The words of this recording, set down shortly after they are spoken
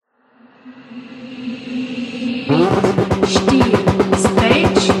4,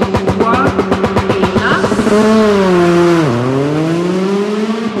 stage 1.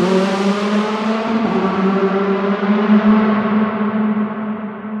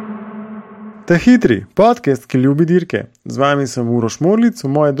 Ta hitri podcast, ki ljubi dirke. Z vami sem Uroš Morlic, v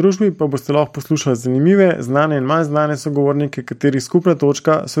moji družbi pa boste lahko poslušali zanimive, znane in manj znane sogovornike, katerih skupna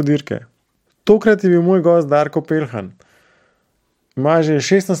točka so dirke. Tokrat je bil moj gost Darko Peljhan. Ima že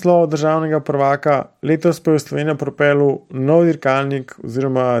 6 naslovov državnega prvaka, letos pa je v Slovenijo pripeljal nov dirkalnik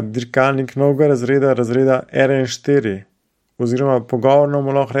oziroma dirkalnik novega razreda RN4. Oziroma pogovorno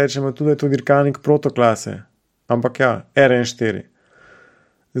mu lahko rečemo tudi, da je to dirkalnik protoklase. Ampak ja, RN4.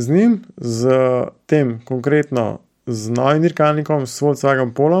 Z njim, z tem konkretno z novim dirkalnikom, s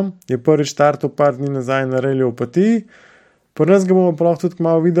Volkswagen Polom, je prvič startal par dni nazaj na Rallyu v Opatiji. Pri nas ga bomo pa lahko tudi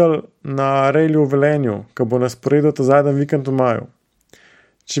malo videli na Rallyu v Velenju, ki bo na sporedu ta zadnji vikend v maju.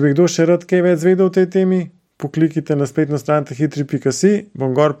 Če bi kdo še rad kaj več zvedel o tej temi, poklikite na spletno stran tahitri.si,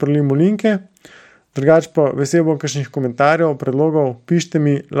 bom gor prilim linke. Drugač pa vesel bom kakšnih komentarjev, predlogov, pišite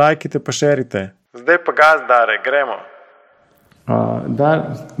mi, lajkite pa šerite. Zdaj pa gaz, Dare, gremo.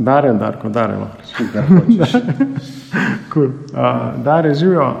 Dare lahko reči. Cool. Dare,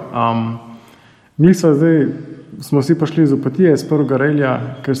 živijo. Mi smo vsi prišli iz Opatije, z prvega relja,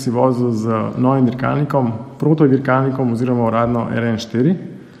 ker si vozil z novim dirkalnikom, protodirkalnikom oziroma uradno RN4.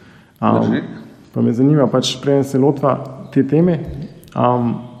 Pa me zanima, preden se lotva te teme,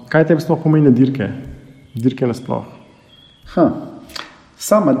 kaj tebi sploh pomeni dirke nasploh?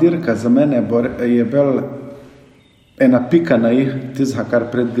 Sama dirka za mene je bolj ena pika na i tistega, kar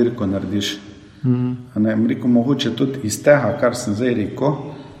pred dirko narediš. Rekel, mogoče tudi iz tega, kar sem zdaj rekel,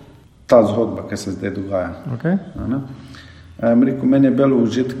 ta zgodba, ki se zdaj dogaja. Okay. Rekel, meni je bolj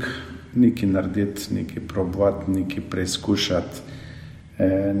užitek nekaj narediti, nekaj probovati, nekaj preizkušati,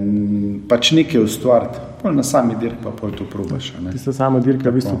 nekaj ustvariti. Pol na sami dirk pa pol to probaš. Tista sama dirka,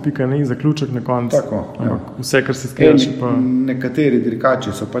 v bistvu pika na i, zaključek na koncu. Tako, ja. Vse, kar se skrivaš. Nekateri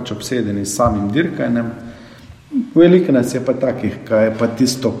dirkači so obsedeni s samim dirkanjem. Veliko nas je pa takih, kaj je pa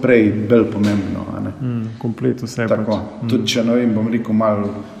tisto prej bolj pomembno. Komplet vse. Tako, tudi če bom rekel, malo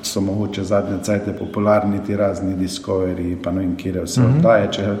so mogoče zadnje cajte popularni ti razni Discovery, pa kjer vse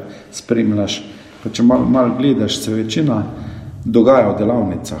oddaje, če spremljaš, pa če malo gledaš, se večina dogaja v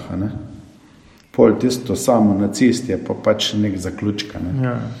delavnicah. Pol tisto samo na cesti je pa nek zaključka.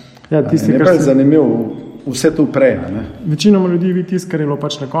 Tisti, kar je zanimiv, vse to prej. Večinoma ljudi vidi tisto, kar je bilo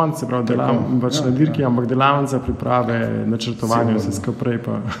na koncu, se pravi na dirki, ampak delavnica priprave, načrtovanje, vse skupaj prej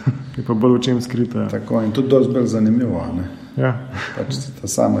je pa bolj v čem skrita. Tako, in tudi dosti bolj zanimivo. Ja. Ta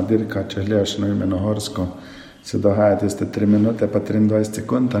sama dirka, če gledaš na Horsko, se dogaja tiste 3 minute pa 23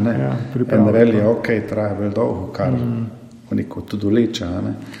 sekund. En rally je traja bolj dolgo, kar neko tudi vleče.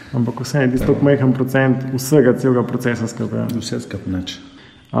 Ampak vse je tisto majhen procent vsega celega procesa skupaj. Vse skupaj nič.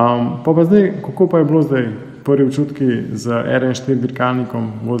 Pa zdaj, kako pa je bilo zdaj prvi občutki z RN4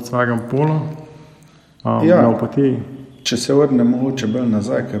 dirkalnikom Volkswagen Polo na Opatiji? Če se vrnem mogoče bolj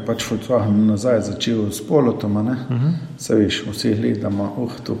nazaj, ker je Volkswagen nazaj začel s Polotom, se veš, vsi gledamo,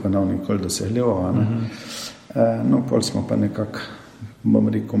 to pa nam nikoli dosegljivo. Pol smo pa nekako, bom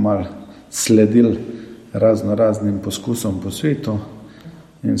rekel, malo sledili raznim poskusom po svetu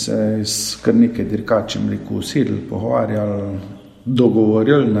in se s kar nekaj dirkačem usedli, pogovarjali,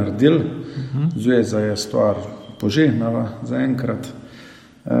 dogovorili, naredili. Zveza je stvar požehnala zaenkrat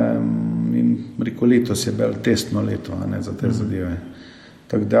in rekel, letos je bolj testno leto za te zadeve.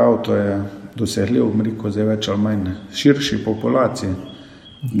 Tako da avto je dosegljiv, rekel, zdaj več ali manj širši populaciji.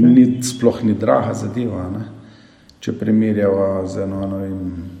 Sploh ni draga zadeva. Če primerjava z eno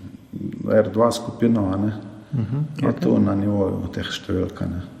R2 skupino, je to na nivoju teh številk.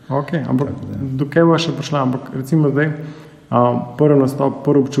 Ampak dokaj bo še prišla? Ampak recimo zdaj prvi nastop,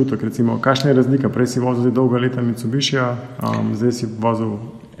 prvi občutek, recimo, kakšna je razlika? Prej si vozil dolga leta Mitsubishija, zdaj si vozil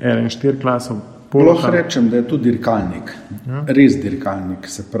RN4 klaso. Lahko rečem, da je to dirkalnik. Res dirkalnik.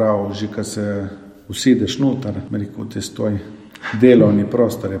 Se pravi, že ko se usedeš noter, rekel, tistoj delovni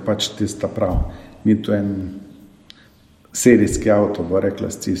prostor je tista prav. Ni to en serijski avto, bo rekla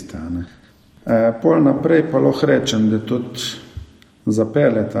s ciste. Pol naprej pa lahko rečem, da tudi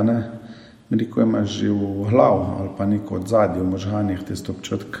zapeljeta, Rekel, imaš že v glavu ali pa neko od zadnje v možganjih tisto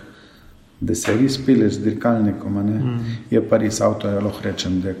občutek, da se res peleš z dirkalnikom. Je pa res avto, lahko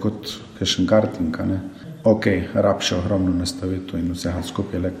rečem, da je kot kakšen karting. Rab še ogromno nastavitev in vsega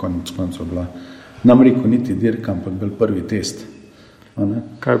skupaj le konec koncev bila. Nam rekel, niti dirka, ampak bil prvi test.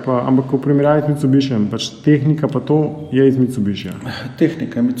 Ampak v primerjavi z Mitsubishijem, tehnika pa to je iz Mitsubishija?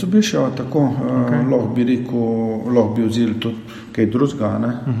 Tehnika je Mitsubishija, tako lahko bi rekel, lahko bi vzeli tudi kaj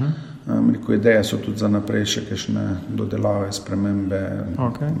drugega. Rekel, ideje so tudi za naprej še kakšne dodelave, spremembe,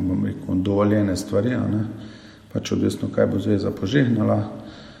 bom rekel, dovoljene stvari, ne. Pač odvisno, kaj bo zveza požignala.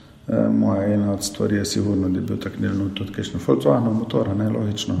 Moja ena od stvari je sigurno, da je bil taknilno tudi kakšno Volkswagenov motora, ne,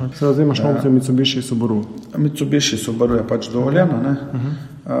 logično. Sedaj zdaj imaš opcijo Mitsubishi Subaru. Mitsubishi Subaru je pač dovoljena, ne,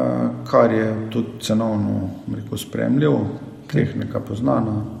 kar je tudi cenovno, rekel, spremljiv, tehnika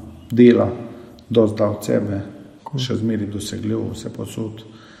poznana, dela, dosti da od sebe, še zmeri dosegljiv, vse posod.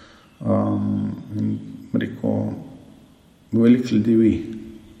 Rekel, veliko ljudi vi.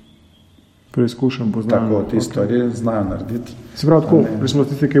 Preizkušen, poznam. Tako, te stvari znajo narediti. Se pravi tako, recimo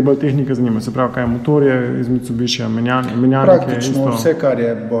tisti, ki je bolj tehnika zanima, se pravi, kaj je motorje iz Mitsubishija, menjalnike, praktično vse, kar je,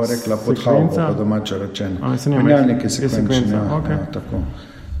 bo rekla, pod havbo, po domače rečeno. Menjalnike, sekvenčne, tako.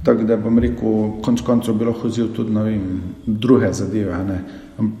 Tako da bom rekel, konc koncev bi lahko vzel tudi, ne vem, druge zadeve, ne,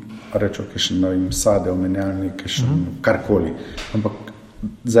 rečo, kakšen, ne vem, sade v menjalnik, kakšen, karkoli. Ampak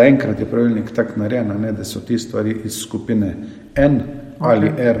zaenkrat je pravilnik tak narejen, ne, da so te stvari iz skupine N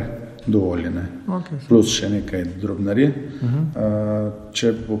ali R dovoljene, plus še nekaj drobnari.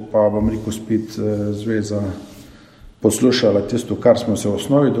 Če bo pa, bom rekel, spet zveza poslušala tisto, kar smo se v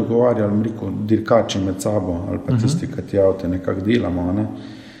osnovi dogovarjali, bom rekel, dirkači med sabo ali pa tisti, ki ti avte nekako delamo, ne,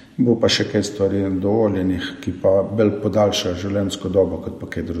 bo pa še kaj stvari dovoljenih, ki pa bolj podaljšajo življenjsko dobo, kot pa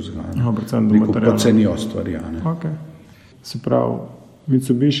kaj drugega. Rekel, pocenijo stvari. Se pravi,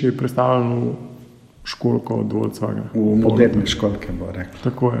 Mitsubishi je predstavljen v školko od Volkswagen. V moderne školke, bo rekel.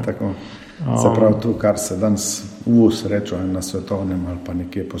 Tako je. Tako. Se pravi, to, kar se danes v srečo na svetovnem ali pa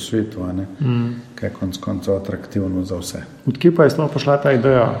nekje po svetu, ne, kaj je konc koncev atraktivno za vse. Odkje pa je sploh prišla ta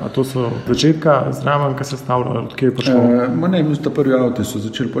ideja? A to so začetka zraven, ki se stavljajo? Odkje je prišlo? Ne, mislim, da prvi avto so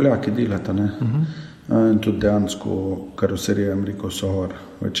začeli Poljaki delati, ne. In tudi dejansko karoserije, rekel, so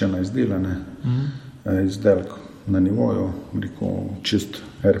večina izdelane, izdelk na nivoju, rekel, čist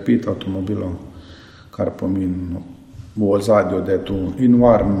repeat avtomobilov, kar pomeni v ozadju, da je to in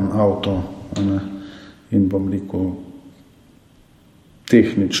varen avto, ne, in bom rekel,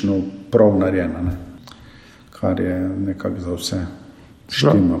 tehnično prav narejena, ne, kar je nekako za vse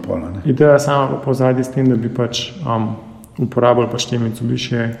štima pola. Ne. Ideja sama po ozadju s tem, da bi pač uporabljali pač te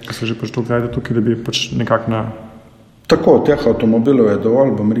Mitsubishije, ki so že pač tukaj, da bi pač nekako na... Tako, teh avtomobilov je dovolj,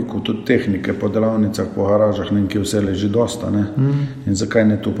 bom rekel, tudi tehnike po delavnicah, po garažah, nekaj vse leži dosta, ne, in zakaj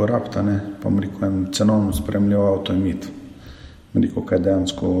ne to uporabiti, ne, pa bom rekel, en cenovno spremljiv avto imeti, bom rekel, kaj je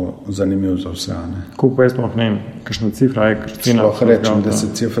dejansko zanimiv za vse, ne. Koliko je sploh, ne vem, kakšna cifra je, kakšna cena? Sploh rečem, da se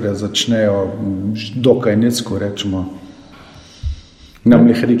cifre začnejo dokaj nizko, rečemo,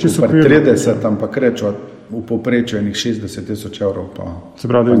 nam jih rekel par 30, ampak rečo, v povprečju enih 60,000 evrov, pa... Se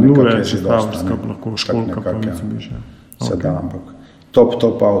pravi, da je nule, se stavi skup lahko školka pa Mitsubishi. Se da, ampak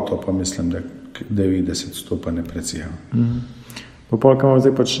top avto pa mislim, da 90 stopanje precija. Pa pol, kaj imamo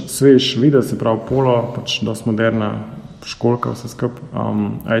zdaj pač svež videl, se pravi polo, pač dosti moderna školka, vse skup.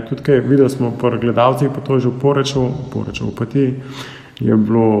 A je tudi kaj, videli smo pri gledalcih, pa to je že v Poreču, v Opatiji, je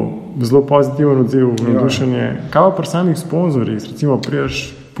bilo zelo pozitiven odziv, navdušenje. Kaj pa pri samih sponzorjih, recimo priješ,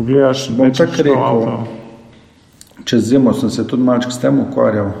 pogledaš, večeš to avto? Čez zimo sem se tudi malček s tem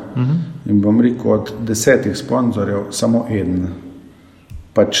ukvarjal in bom rekel, od 10 sponzorjev samo eden,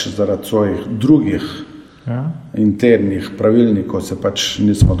 pač zaradi svojih drugih internih pravilnikov se pač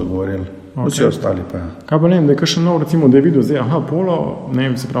nismo dogovorili. Vsi ostali pa. Kaj pa ne vem, da je kakšen nov, recimo, da je videl zdaj, polo, ne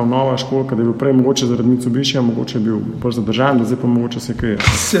vem, se pravi nova školka, da je bil prej mogoče zaradi Mitsubishija, mogoče je bil bolj zadržan, da zdaj pa mogoče se kaj...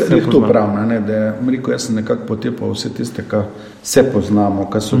 Je to pravno, ne, da je, rekel, jaz sem nekako potepal vse tiste, ki se poznamo,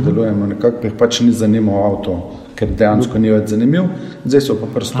 ki sodelujemo, nekako pa jih pač ni zanimal avto, ker dejansko ni več zanimiv, zdaj so pa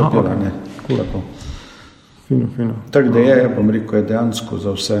pristopila, ne. Tako. Fino. Tako da je, bom rekel, je dejansko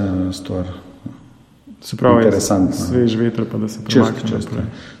za vse stvar. Se pravi, svež veter, pa da se premakne naprej.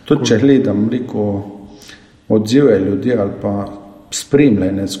 Tudi če gledam, rekel, odzive ljudi ali pa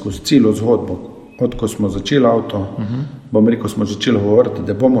spremljanje skozi celo zgodbo, odko smo začeli avto, bom rekel, smo začeli govoriti,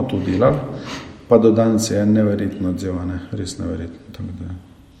 da bomo to delali, pa do danes je neverjetno odzivane, res neverjetno. Tako da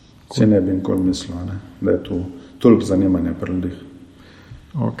si ne bi nikoli mislil, ne, da je to toliko zanimanja pri ljudeh.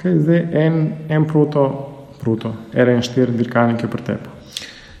 Ok, zdaj en proto, RN4 dirkalnik je pri tebi.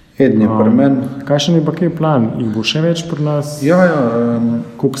 Edni pri meni. Kakšen je pa kaj plan? Jih bo še več pri nas? Ja,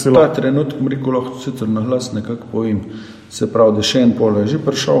 ta trenutek, rekel, lahko sicer na glas nekako povem, se pravi, da še en polo je že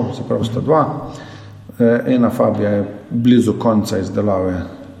prišel, se pravi, sta dva. Ena Fabia je blizu konca izdelave,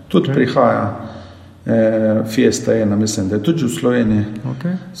 tudi prihaja. Fiesta ena, mislim, da je tudi v Sloveniji.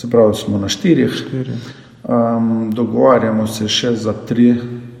 Se pravi, smo na 4. Dogovarjamo se še za 3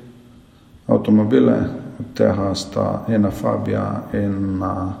 avtomobile, od tega sta ena Fabia,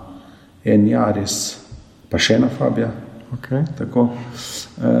 en Yaris, pa še ena Fabia. Okay. Tako,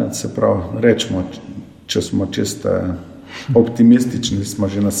 se pravi, rečemo, če smo čisto optimistični, smo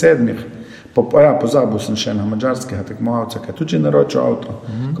že na 7. Pozabil sem še na mađarskega tekmovalca, ki je tudi naročil avto,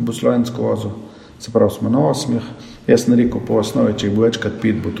 ki bo slovensko vozil. Se pravi, smo na 8. Jaz sem rekel, po osnovi, če jih bo večkrat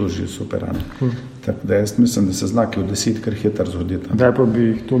pit, bo to že super. Tako da jaz mislim, da se znaki v 10 kar hitro zgoditi. Kdaj pa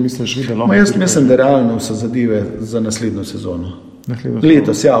bi to misliš videl? Jaz mislim, da realno so zadeve za naslednjo sezono.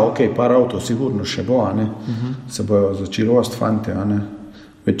 Letos, par avtov sigurno še bo, se bojo začeli ost fanti,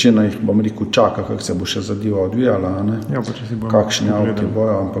 večina jih, bom rekel, čaka, kako se bo še zadeva odvijala, kakšni avti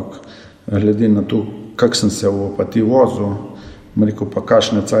bojo, ampak glede na to, kak sem se v Opatiji vozil, pa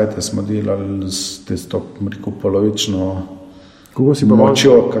kakšne cajte smo delali s tisto, polovično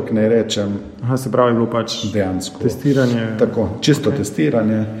močjo, kak ne rečem. Se pravi, je bilo pač dejansko testiranje. Tako, čisto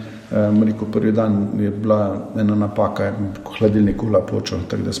testiranje. Prvi dan je bila ena napaka, hladilnik ula počel,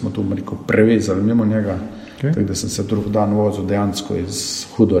 tako da smo tu prevezali mimo njega, tako da sem se drug dan vozil dejansko iz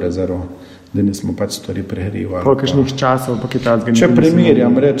hudo rezervo, da nismo pač stvari prehrivali. Kolikšnih časov pa kitajskega? Če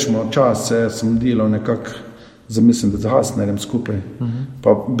primerjam, rečemo, čase sem delal nekako, mislim, da z Hasnerjem skupaj,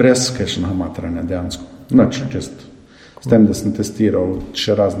 pa brez kakšnega matranja dejansko. Nič, čist. S tem, da sem testiral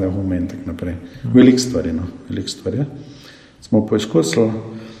še razne argumente naprej. Veliko stvari. Smo poizkusili,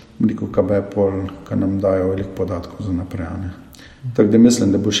 KB Pol, ki nam dajo veliko podatkov za naprej. Tako da mislim,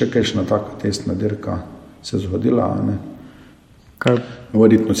 da bo še kakšna taka testna dirka se zgodila.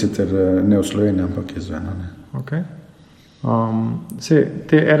 Verjetno sicer ne v Sloveniji, ampak izvena. Okay.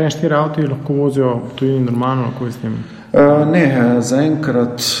 Te RN4 avti lahko vozijo tudi normalno, lahko s tem? Ne,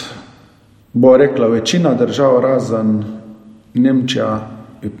 zaenkrat bo rekla večina držav razen Nemčija,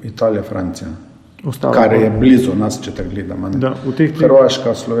 Italija, Francija. Kar je blizu nas, če tako gledamo.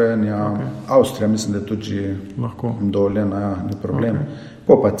 Hrvaška, Slovenija, Avstrija, mislim, da je tudi dovoljena, ni problem.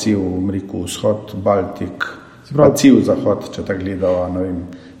 Pa cilj, vzhod, Baltik, pa cilj zahod, če tako gledava, ne vem,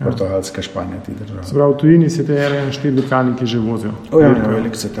 Portugalska, Španija, ti države. Se pravi, v tujini se te RN4 dirkalniki že vozijo?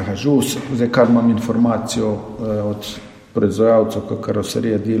 Veliko se tega žus. Zdaj, kar imam informacijo od proizvajalcev, ko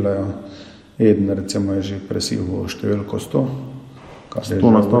karoserije delajo, eden recimo je že presegel številko 100.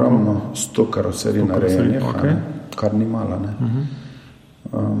 100 karoserij narejenih, kar ni malo.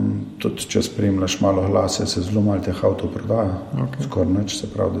 Tudi če spremljaš malo glase, se zelo malo teh avtov prodaja, skoraj nič, se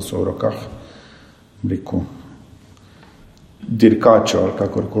pravi, da so v rokah dirkačev ali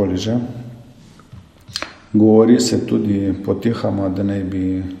kakorkoli že. Govori se tudi potihama, da naj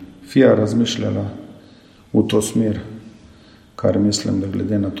bi FIA razmišljala v to smer, kar mislim, da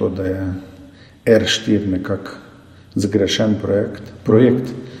glede na to, da je R4 nekako zgrešen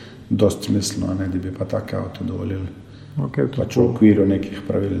projekt, dost smiselno, da bi pa take avto dovolili. Pač v okviru nekih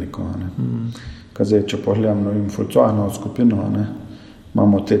pravilnikov. Zdaj, če pogledam novim Volkswagenovo skupino,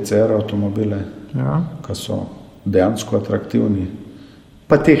 imamo TCR avtomobile, ki so dejansko atraktivni,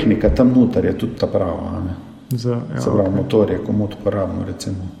 pa tehnika tam noter je tudi ta prava. Se pravi, motor je komod porabno,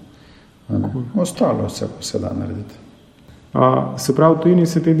 recimo. Ostalo se da narediti. Se pravi, tujini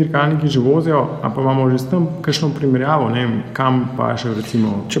se te dirkalniki že vozijo, a pa imamo že s tem kakšno primerjavo, ne vem, kam pa še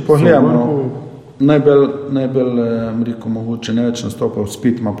recimo... Če pogledamo, najbolj mogoče neveč nastopal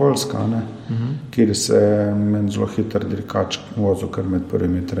Spit ima Poljska, kjer se meni zelo hiter dirkač vozil kar med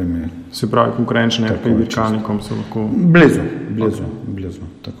prvimi 3. Se pravi, konkurenčne pri dirkalnikom so lahko... Blizu,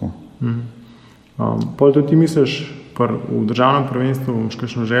 tako. Pol tudi ti misliš, v državnem prvenstvu imaš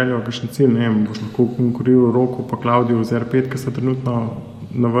kakšno željo, kakšen cilj, ne vem, boš lahko konkuriral Roku pa Klaudiju z R5, ki so trenutno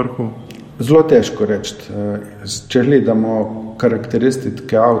na vrhu? Zelo težko reči. Če gledamo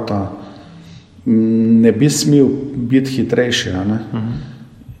karakteristike avta, ne bi smel biti hitrejši,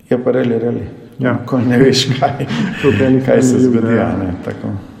 je pa reli. Ko ne veš, kaj se zgodi.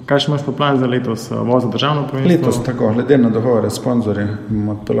 Kaj še imaš pa plan za letos? Voz za državno prvenstvo? Letos tako, glede na dogovore s sponzorji,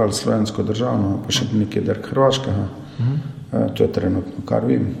 bomo odpeljali slovensko državno, pa še nekaj dirk hrvaškega. To je trenutno, kar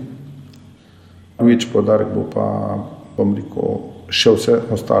vem. Več poudarek bo pa, bom rekel, še vse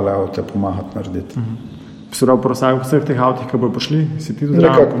ostale avte pomagati narediti. Se pravi, po vseh teh avtih, ki bojo prišli, si ti tudi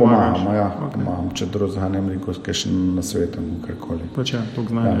nekako pomagamo, pomagam, če drugega ne rekel, kakšen na svetu, karkoli. Pa če,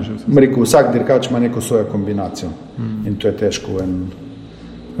 toliko znanja že vse. Rekel, vsak dirkač ima neko svojo kombinacijo in to je težko v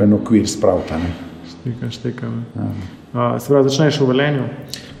en okvir spraviti. Štika. Se pravi, začneš v Velenju?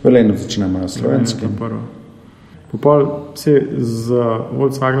 V Velenju začnemo slovenski. Popol se z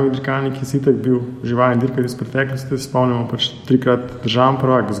Volkswagenovimi dirkalniki si tak bil živajen dirkar iz preteklosti, spomnimo pač 3-krat državen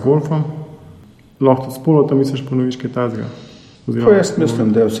prvak z Golfom. Lahko s Polotom misliš ponoviš kaj tazga? Jaz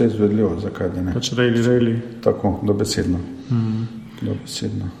mislim, da je vse izvedljivo, zakaj da ne. Pač rejli. Tako, dobesedno.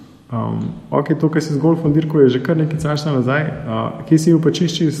 Ok, to, kaj si z Golfom dirkal, je že kar nekaj časa nazaj. Kje si bil pa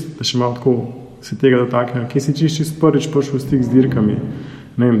čist, da še malo tako se tega dotaknemo. Kje si čisto prvič prišel v stik z dirkami?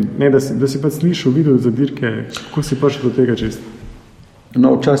 Ne, da si pa slišal, videl za dirke, kako si prišel do tega čist?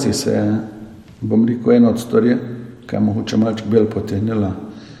 No, včasih se, bom rekel, eno od stvari, kaj je mogoče malček bolj potegnila,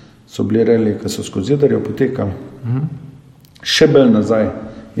 so bili reli, ki so skozi Zidarjo potekali. Še bolj nazaj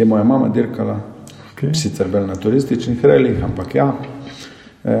je moja mama dirkala, sicer bolj na turističnih relih, ampak ja.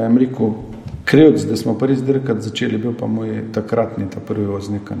 Rekel, krivc, da smo prvi dirkati začeli, bil pa moj takratni, ta prvi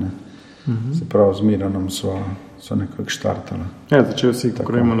voznik. Se pravi, z Miranom so nekako štartala. Ja, začel si,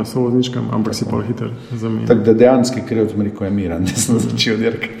 kako imamo na sovozničkem, ampak si pol hiter zamenil. Tako da dejanski krivc, rekel, je Miran, da sem začel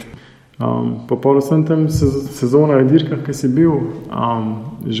dirkati. Po pol vsem tem sezona v dirkah, ki si bil,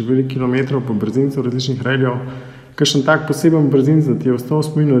 že veliko kilometrov po brzincu različnih reljev, kakšen tak poseben brzinc, da ti je ostal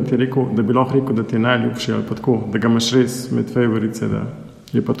spomin, da ti je rekel, da bi lahko rekel, da ti je najljubši ali pa tako, da ga imaš res med favorice, da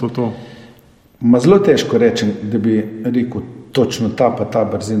je pa to. Zelo težko rečem, da bi rekel, točno ta pa ta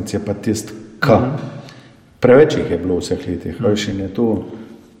brzinc je pa tist, preveč jih je bilo v vseh letih, in je to,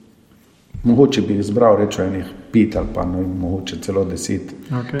 mogoče bi izbral rečo enih 5 ali pa mogoče celo 10,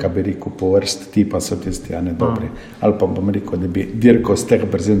 kaj bi rekel po vrst, ti pa so tisti, a ne dobri. Ali pa bom rekel, da bi dirko z teh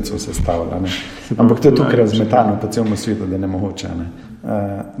brzincov sestavila. Ampak to je tukaj razmetano po celom svetu, da ne mogoče.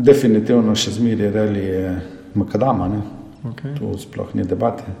 Definitivno še zmeri reli je makadama, to sploh ni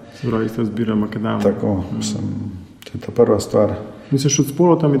debate. Se pravi, ste zbira makadama. Tako, to je ta prva stvar. Misliš od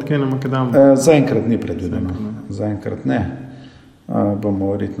spolota med kaj na makadamu? Zaenkrat ni predvideno. Zaenkrat ne.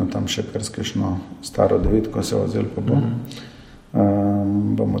 Bomo verjetno tam še karskešno staro 9, ko se vozil, pa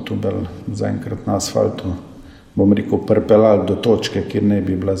bomo tu bili zaenkrat na asfaltu, bom rekel, pripeljali do točke, kjer ne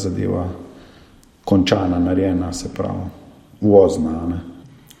bi bila zadeva končana, narejena, se pravi, vozna.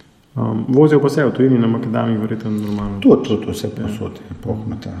 Vozijo pa se v tujini na makadami, verjetno normalno? Tudi vse posodi,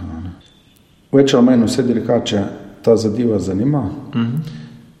 pohmete. Več ali manj vse dirkače ta zadeva zanima.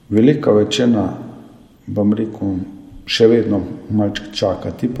 Velika večina, bom rekel, še vedno malček čaka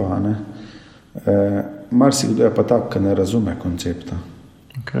tipa, marsikdo je pa tak, ki ne razume koncepta.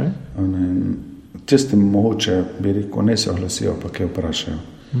 Tistim mogoče bi rekel, ne se oglasijo, pa kaj vprašajo.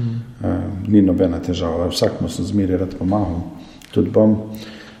 Ni nobena težava, vsakmu sem zmeri rad pomagal. Tudi bom,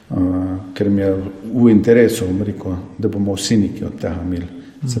 ker mi je v interesu, rekel, da bomo vsi neki od tega imeli.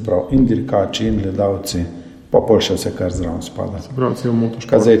 Se pravi, in dirkači, in gledalci, pa pol še vse, kar zraven spada. Se pravi, cel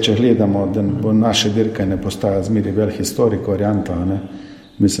motošport. Zdaj, če gledamo, da bo naše dirke ne postaja zmeri vel historik varianta,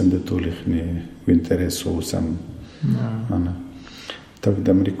 mislim, da tulih ni v interesu vsem. Tako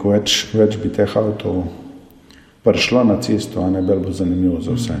da mi rekel, več bi teh avtov prišlo na cesto, bolj bo zanimivo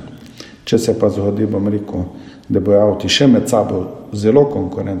za vse. Če se pa zgodi, bom rekel, da bojo avti še med sabo zelo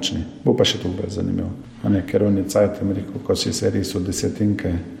konkurenčni, bo pa še to bolj zanimivo. Ker oni cajte, mi rekel, ko si se res v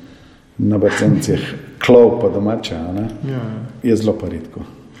desetinke na brzincih klov po domače, je zelo pa redko.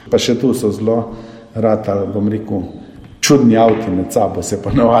 Pa še tu so zelo ratali, bom rekel, čudni avti med sabo se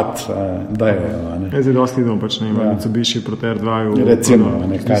pa navad dajo. Zdaj dosti idemo, pač ne ima Mitsubishi proti R2. Recimo,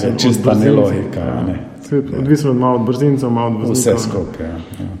 kar je čista nelogika. Odvisno malo od brzincev, malo od voznikov. Vse skupaj,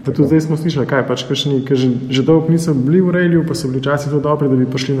 Tudi zdaj smo slišali, kaj pač kakšni, ker že dolgo niso bili v relju, pa so bili časi to dobri, da bi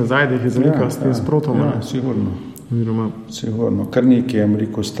prišli nazaj, da jih je zanika s tem sprotom. Sigurno. Sigurno. Kar nekaj je,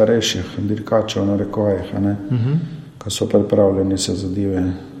 rekel, starejših dirkačev na rekovajih, ko so pripravljeni se zadeve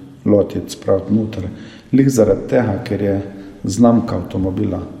lotiti, spraviti noter. Lih zaradi tega, ker je znamka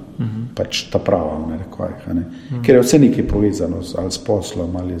avtomobila, pač ta prava na rekovajih. Ker je vse nekaj povezano ali s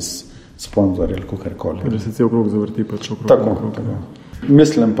poslom ali s sponzorji ali kakorkoli. Da se cel krog zavrti pač okrog. Tako.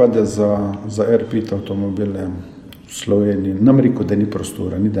 Mislim pa, da za R5 avtomobile v Sloveniji, nam rekel, da ni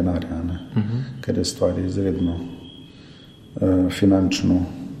prostora, ni denarja, ker je stvar izredno finančno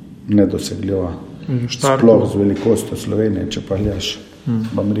nedosegljiva. Sploh z velikostjo Slovenije, če pa gledaš.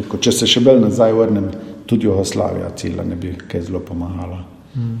 Bom rekel, če se še bolj nazaj vrnem, tudi Jugoslavija cilja ne bi kaj zelo pomagala.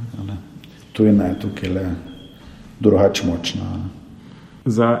 Tujina je tukaj le drugače močna.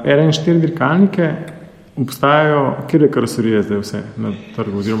 Za R1.4 dirkalnike obstajajo, kjer je karoserije zdaj vse na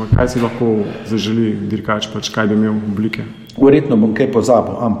trgu, oziroma kaj si lahko zaželi dirkač, pač kaj bi imel oblike? Verjetno bom kaj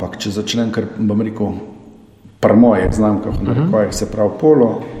pozabil, ampak če začnem, ker bom rekel, pri mojih znamkah, se pravi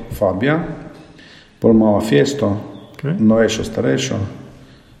Polo, Fabia, pol malo Fiesto, novejšo, starejšo,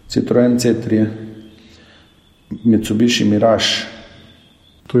 Citroen C3, Mitsubishi Mirage,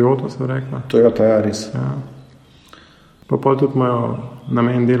 Toyota se rekla. Toyota Yaris. Pa tudi imajo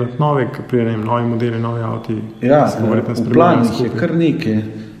namen delati nove, ki prijejo novi modeli, novi avti. V planih je kar nekaj,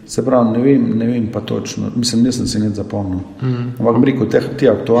 se pravi, ne vem pa točno, mislim, nisem si nič zapomnil. Ampak rekel, ti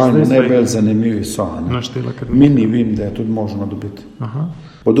aktualni najbolj zanimivi so. Mini vem, da je tudi možno dobiti.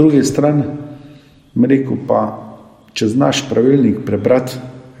 Po drugi strani, rekel pa, če znaš pravilnik prebrati,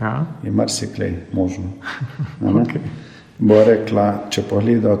 je marsikaj možno. Okay. Bo rekla, če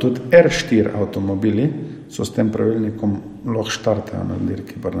pogledajo tudi R4 avtomobili, so s tem pravilnikom lahko štartajo na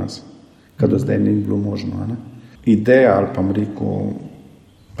dirki pri nas, kaj do zdaj ni bilo možno. Ideja ali pa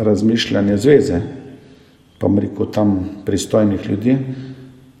razmišljanje zveze, pa tam pristojnih ljudi,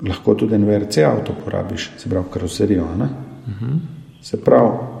 lahko tudi en VRC avto porabiš, se pravi karoserijo. Se pravi,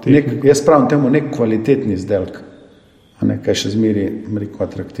 jaz pravim temu nek kvalitetni izdelek, kaj še zmeri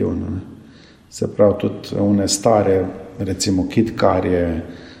atraktivno. Se pravi, tudi one stare, recimo kitkarje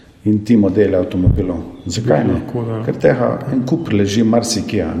in ti modele avtomobilov. Zakaj ne? Ker tega en kup leži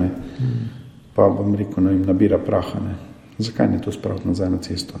marsikje, pa jim nabira praha. Zakaj ne to spraviti nazaj na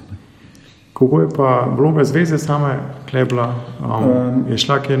cesto? Kako je pa vloga zveze same klebla? Je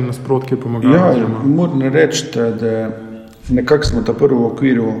šla kjer nasprot, ki je pomagala? Ja, moram reči, da nekako smo ta prvi v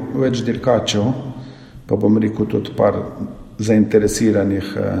okviru več dirkačev, pa tudi par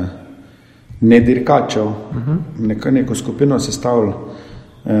zainteresiranih nedirkačev, neko skupino sestavili,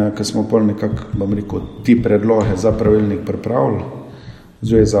 ker smo pol nekako ti predloge za pravilnik pripravili,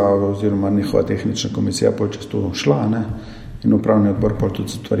 zveza oziroma njihova tehnična komisija pol čez to šla, in upravni odbor pol tudi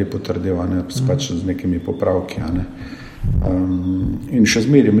stvari potrdil, pač z nekimi popravki. In še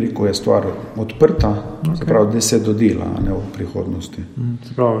zmerim je stvar odprta, se pravi, da se dodela v prihodnosti.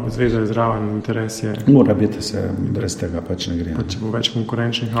 Se pravi, zveza je zraven, interes je... Mora biti, se brez tega pač ne gre. Če bo več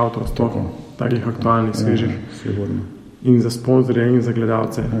konkurenčnih avtov, takih aktualnih, svežih. Sigurno. In za sponzorje, in za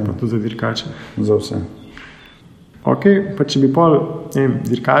gledalce, pa tudi za dirkače. Za vse. Ok, pa če bi pol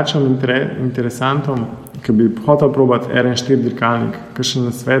dirkačem, interesantom, ki bi hotel probati RN4 dirkalnik, kakšen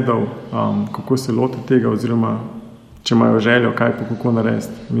nasvetov, kako se loti tega, oziroma če imajo željo, kaj pa kako narediti,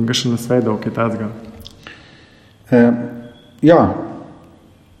 in kakšen nasvetov, kaj tazga? Ja,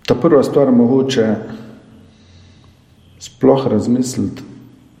 ta prva stvar mogoče sploh razmisliti,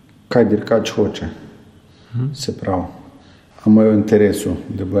 kaj dirkač hoče. Se pravi, a imajo interesu,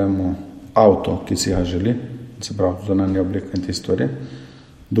 da bomo avto, ki si ga želi, se pravi, zunanje oblike in te stvari.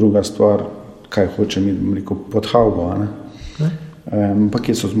 Druga stvar, kaj hoče mi, pod havbo, pa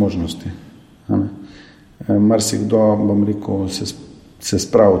kje so zmožnosti. Marsikdo, se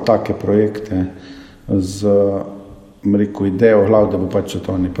spravi take projekte z, idejo v glav, da bo pač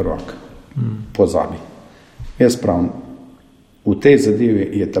svetovni prvak. Pozabi. Jaz pravim, v tej zadevi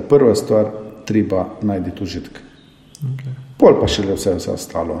je ta prva stvar, treba najti užitek. Okay. Pol pa šele vse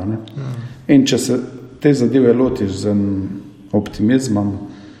ostalo. In če se te zadeve lotiš z optimizmom,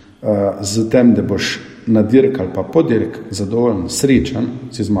 z tem, da boš na dirk ali pa po dirk zadovoljen, srečen,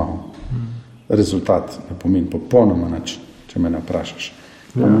 si zmagal. Rezultat ne pomeni popolnoma nič, če me ne vprašaš.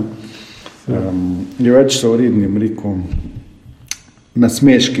 Je več so vredni,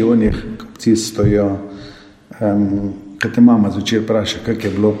 nasmeški v njih, kapci stojijo, kad te mama zvečer vpraša, kak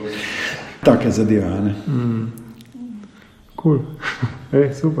je bilo, take zadeve. Cool.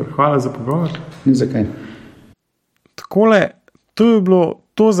 Super, hvala za pogovor. Ni zakaj. Takole, to je bilo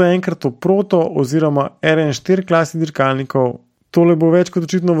to za enkrat o proto oziroma RN4 klasi dirkalnikov. Tole bo več kot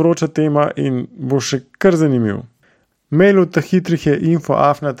očitno vroča tema in bo še kar zanimiv. Mail od Tahitrih je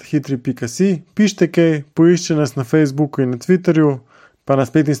info@tahitri.si, pišite kaj, poišče nas na Facebooku in na Twitterju, pa na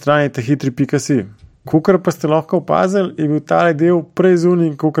spletni strani tahitri.si. Kakor pa ste lahko opazili, je bil tale del prej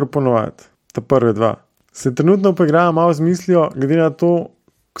zunaj, kakor ponovadi, ta prve dva. Se trenutno pa igram malo z mislijo, glede na to,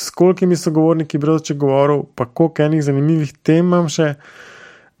 s kolikimi sogovorniki Brzoče govoril, pa koliko enih zanimivih tem imam še,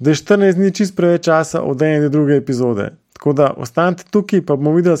 da je 14 dni čist preveč časa od ene do druge epizode. Tako da ostanite tukaj, pa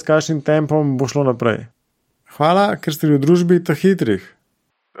bomo videli, s kakšnim tempom bo šlo naprej. Hvala, ker ste v družbi Tahitrih.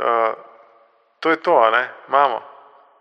 To je to, ne? Mamo.